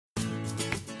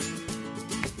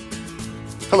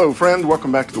Hello, friend.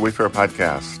 Welcome back to the Wayfarer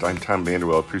Podcast. I'm Tom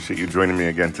Vanderwell. Appreciate you joining me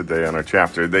again today on our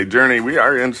chapter day journey. We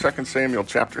are in 2 Samuel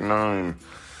chapter 9,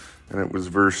 and it was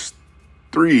verse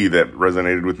 3 that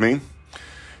resonated with me.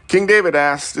 King David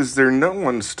asked, "Is there no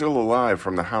one still alive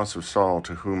from the house of Saul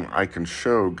to whom I can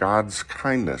show God's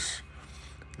kindness?"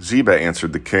 Ziba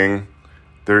answered the king,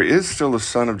 "There is still a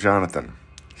son of Jonathan.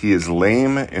 He is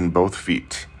lame in both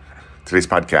feet." Today's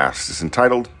podcast is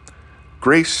entitled,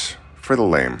 Grace for the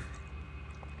Lame.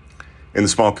 In the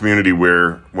small community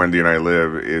where Wendy and I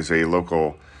live is a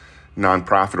local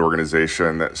nonprofit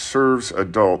organization that serves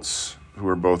adults who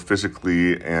are both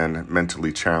physically and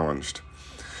mentally challenged.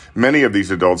 Many of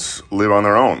these adults live on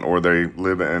their own, or they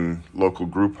live in local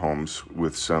group homes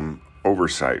with some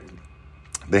oversight.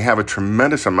 They have a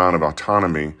tremendous amount of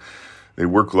autonomy. They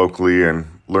work locally and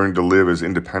learn to live as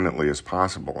independently as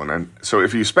possible. And so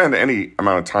if you spend any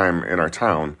amount of time in our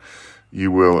town, you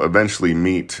will eventually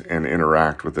meet and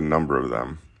interact with a number of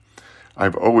them.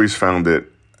 I've always found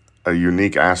it a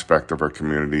unique aspect of our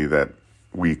community that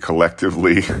we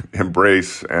collectively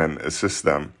embrace and assist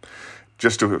them.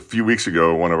 Just a few weeks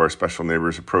ago, one of our special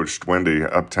neighbors approached Wendy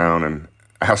uptown and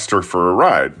asked her for a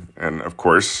ride. And of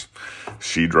course,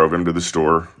 she drove him to the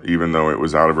store, even though it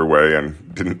was out of her way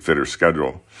and didn't fit her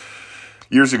schedule.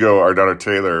 Years ago, our daughter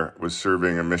Taylor was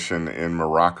serving a mission in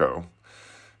Morocco.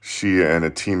 She and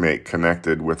a teammate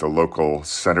connected with a local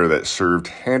center that served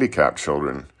handicapped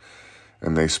children,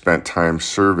 and they spent time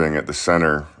serving at the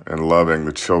center and loving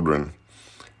the children.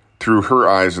 Through her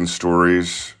eyes and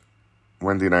stories,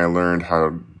 Wendy and I learned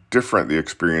how different the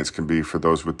experience can be for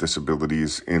those with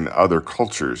disabilities in other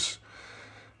cultures.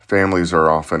 Families are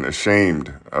often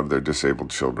ashamed of their disabled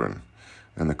children,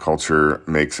 and the culture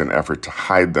makes an effort to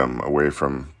hide them away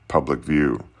from public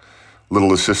view.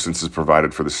 Little assistance is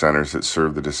provided for the centers that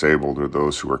serve the disabled or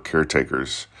those who are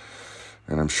caretakers.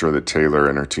 And I'm sure that Taylor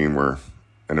and her team were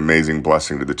an amazing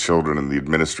blessing to the children and the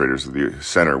administrators of the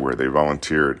center where they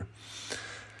volunteered.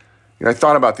 I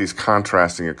thought about these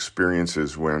contrasting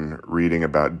experiences when reading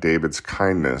about David's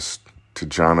kindness to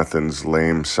Jonathan's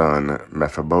lame son,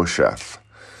 Mephibosheth.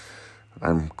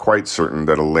 I'm quite certain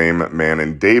that a lame man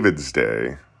in David's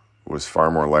day was far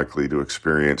more likely to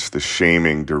experience the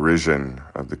shaming derision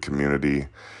of the community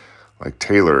like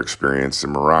Taylor experienced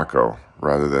in Morocco,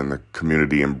 rather than the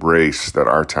community embrace that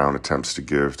our town attempts to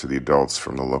give to the adults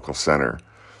from the local center.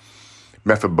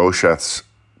 Mephibosheth's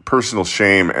personal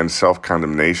shame and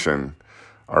self-condemnation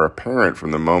are apparent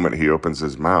from the moment he opens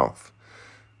his mouth.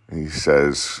 He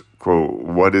says, quote,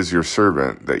 "What is your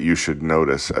servant that you should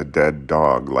notice a dead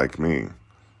dog like me?"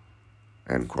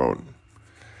 End quote.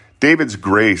 David's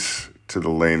grace to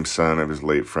the lame son of his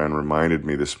late friend reminded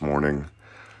me this morning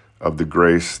of the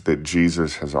grace that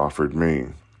Jesus has offered me.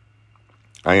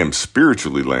 I am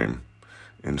spiritually lame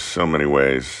in so many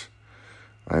ways.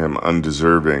 I am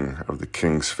undeserving of the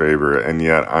King's favor, and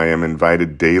yet I am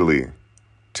invited daily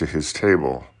to his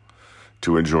table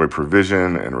to enjoy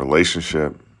provision and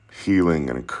relationship, healing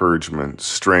and encouragement,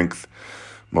 strength,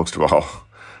 most of all,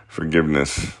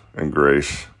 forgiveness and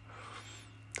grace.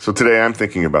 So today I'm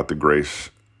thinking about the grace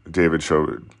David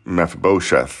showed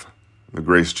Mephibosheth, the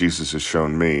grace Jesus has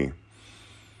shown me.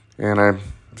 And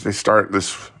as I start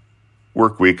this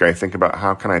work week, I think about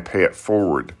how can I pay it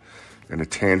forward in a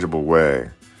tangible way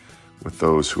with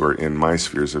those who are in my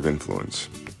spheres of influence.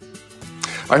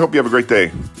 I hope you have a great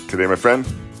day today, my friend.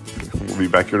 We'll be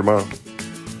back here tomorrow.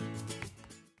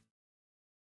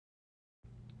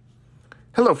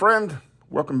 Hello, friend.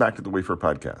 Welcome back to the Wayfarer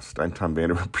Podcast. I'm Tom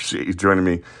Vanderwell. Appreciate you joining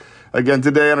me again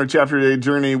today on our chapter day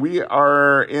journey. We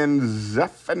are in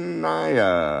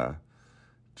Zephaniah,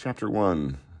 chapter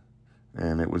 1,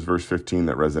 and it was verse 15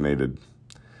 that resonated.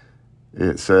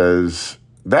 It says,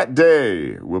 "That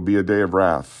day will be a day of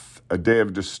wrath, a day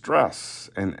of distress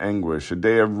and anguish, a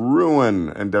day of ruin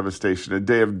and devastation, a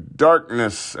day of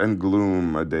darkness and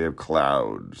gloom, a day of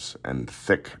clouds and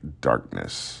thick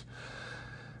darkness."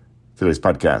 Today's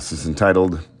podcast is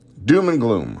entitled Doom and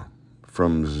Gloom,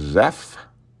 from Zeph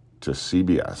to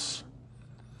CBS.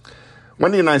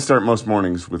 Wendy and I start most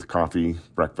mornings with coffee,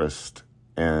 breakfast,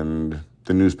 and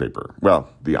the newspaper. Well,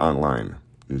 the online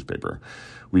newspaper.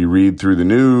 We read through the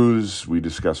news, we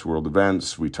discuss world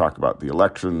events, we talk about the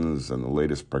elections and the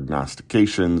latest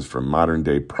prognostications from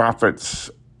modern-day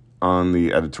prophets on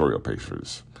the editorial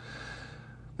pages.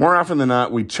 More often than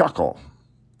not, we chuckle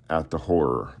at the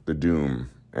horror, the doom,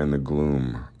 and the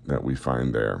gloom that we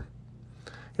find there.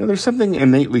 There's something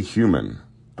innately human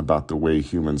about the way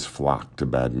humans flock to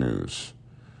bad news.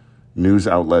 News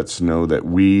outlets know that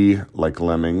we, like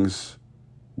lemmings,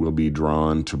 will be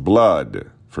drawn to blood.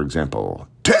 For example,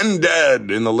 10 dead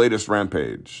in the latest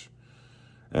rampage.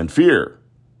 and fear.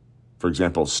 For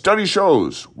example, study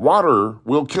shows water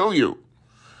will kill you.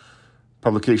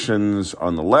 Publications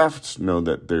on the left know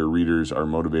that their readers are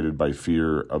motivated by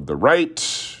fear of the right.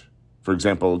 For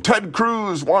example, Ted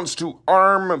Cruz wants to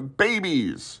arm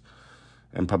babies.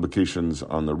 And publications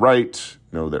on the right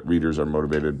know that readers are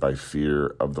motivated by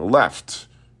fear of the left.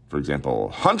 For example,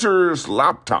 Hunter's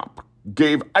laptop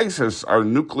gave ISIS our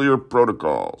nuclear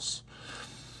protocols.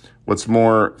 What's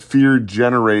more, fear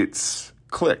generates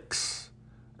clicks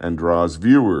and draws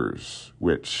viewers,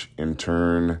 which in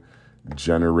turn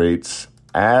generates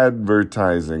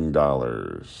advertising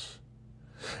dollars.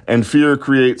 And fear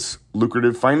creates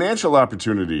lucrative financial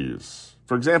opportunities.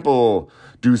 For example,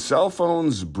 do cell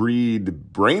phones breed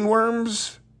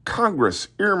brainworms? Congress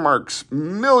earmarks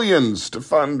millions to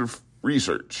fund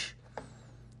research.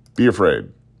 Be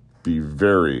afraid. Be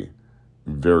very,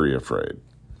 very afraid.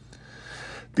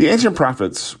 The ancient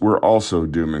prophets were also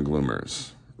doom and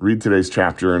gloomers. Read today's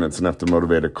chapter, and it's enough to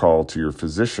motivate a call to your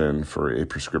physician for a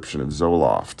prescription of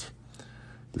Zoloft.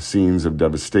 The scenes of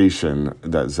devastation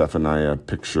that Zephaniah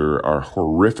picture are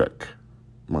horrific,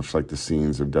 much like the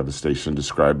scenes of devastation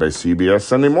described by CBS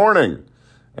Sunday Morning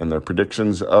and their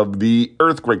predictions of the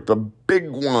earthquake, the big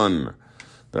one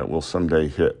that will someday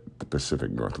hit the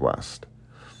Pacific Northwest.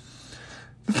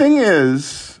 The thing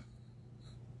is,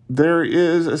 there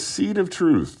is a seed of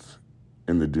truth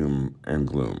in the doom and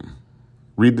gloom.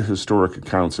 Read the historic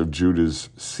accounts of Judah's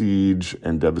siege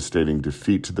and devastating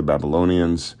defeat to the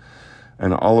Babylonians,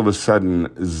 and all of a sudden,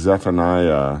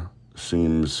 Zephaniah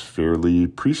seems fairly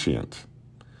prescient.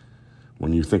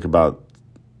 When you think about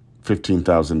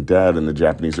 15,000 dead in the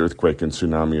Japanese earthquake and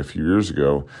tsunami a few years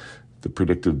ago, the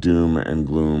predictive doom and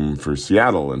gloom for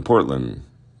Seattle and Portland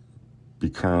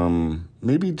become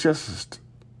maybe just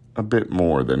a bit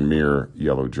more than mere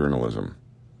yellow journalism.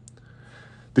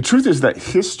 The truth is that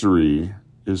history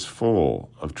is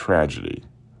full of tragedy,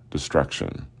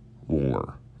 destruction,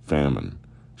 war, famine,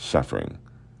 suffering,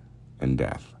 and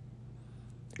death.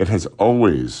 It has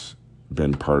always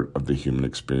been part of the human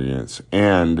experience,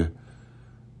 and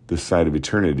this side of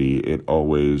eternity, it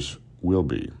always will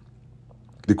be.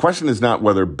 The question is not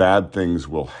whether bad things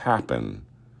will happen,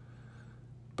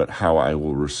 but how I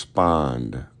will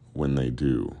respond when they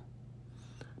do.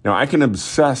 Now, I can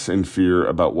obsess in fear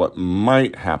about what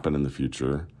might happen in the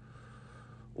future,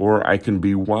 or I can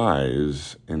be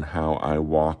wise in how I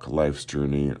walk life's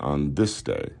journey on this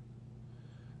day.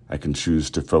 I can choose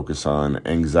to focus on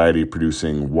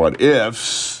anxiety-producing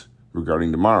what-ifs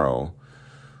regarding tomorrow,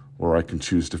 or I can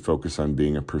choose to focus on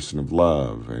being a person of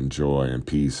love and joy and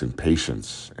peace and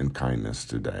patience and kindness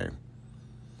today.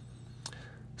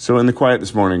 So in the quiet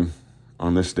this morning,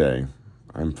 on this day,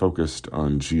 I'm focused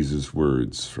on Jesus'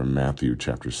 words from Matthew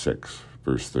chapter 6,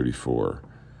 verse 34.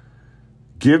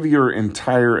 Give your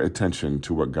entire attention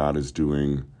to what God is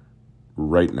doing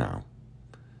right now,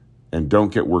 and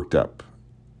don't get worked up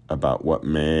about what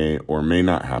may or may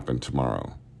not happen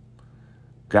tomorrow.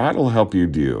 God will help you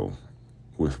deal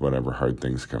with whatever hard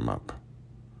things come up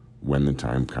when the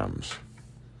time comes.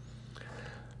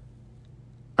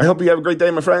 I hope you have a great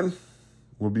day, my friend.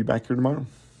 We'll be back here tomorrow.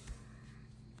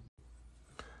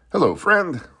 Hello,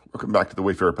 friend. Welcome back to the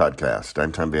Wayfarer Podcast.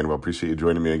 I'm Tom Vanderwell. Appreciate you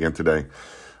joining me again today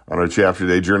on our chapter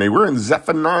day journey. We're in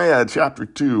Zephaniah chapter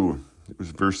 2. It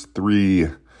was verse 3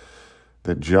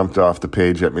 that jumped off the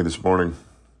page at me this morning.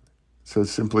 It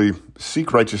says simply,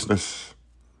 seek righteousness,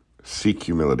 seek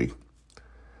humility.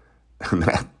 And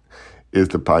that is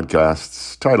the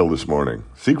podcast's title this morning.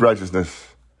 Seek righteousness,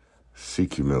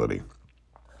 seek humility.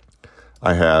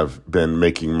 I have been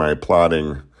making my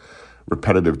plodding,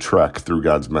 repetitive trek through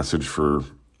God's message for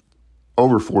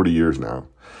over 40 years now.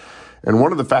 And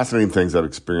one of the fascinating things I've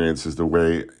experienced is the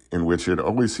way in which it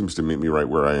always seems to meet me right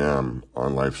where I am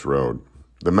on life's road.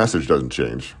 The message doesn't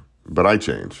change, but I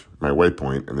change. My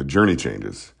waypoint and the journey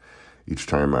changes. Each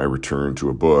time I return to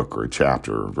a book or a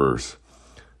chapter or a verse,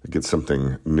 I get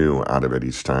something new out of it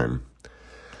each time.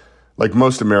 Like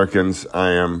most Americans,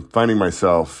 I am finding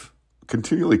myself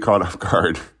continually caught off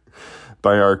guard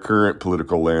by our current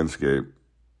political landscape.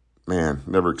 Man,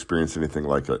 never experienced anything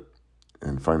like it,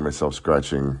 and find myself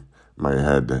scratching my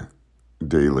head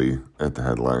daily at the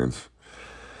headlines.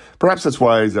 Perhaps that's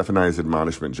why Zephaniah's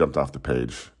admonishment jumped off the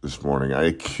page this morning. I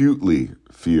acutely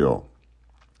feel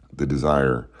the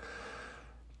desire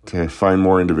to find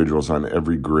more individuals on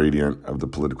every gradient of the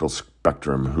political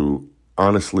spectrum who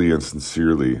honestly and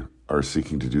sincerely are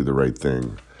seeking to do the right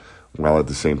thing, while at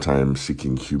the same time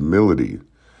seeking humility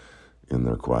in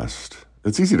their quest.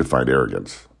 It's easy to find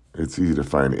arrogance. It's easy to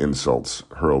find insults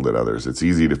hurled at others. It's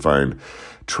easy to find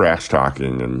trash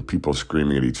talking and people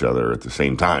screaming at each other at the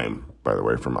same time by the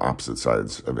way, from opposite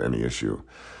sides of any issue.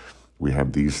 We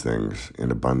have these things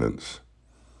in abundance.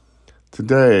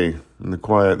 Today, in the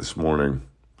quiet this morning,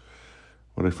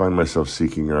 what I find myself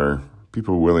seeking are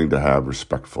people willing to have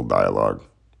respectful dialogue,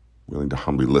 willing to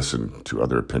humbly listen to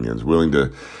other opinions, willing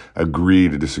to agree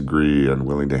to disagree, and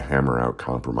willing to hammer out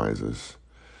compromises.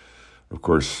 Of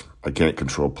course, I can't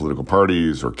control political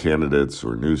parties or candidates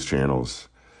or news channels.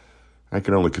 I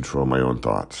can only control my own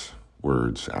thoughts,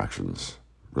 words, actions,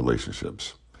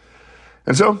 relationships.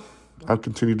 And so I'll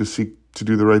continue to seek to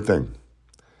do the right thing.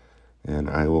 And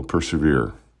I will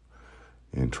persevere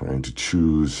in trying to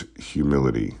choose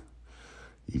humility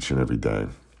each and every day.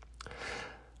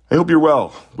 I hope you're well,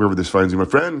 wherever this finds you, my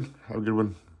friend. Have a good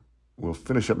one. We'll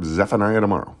finish up Zephaniah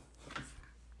tomorrow.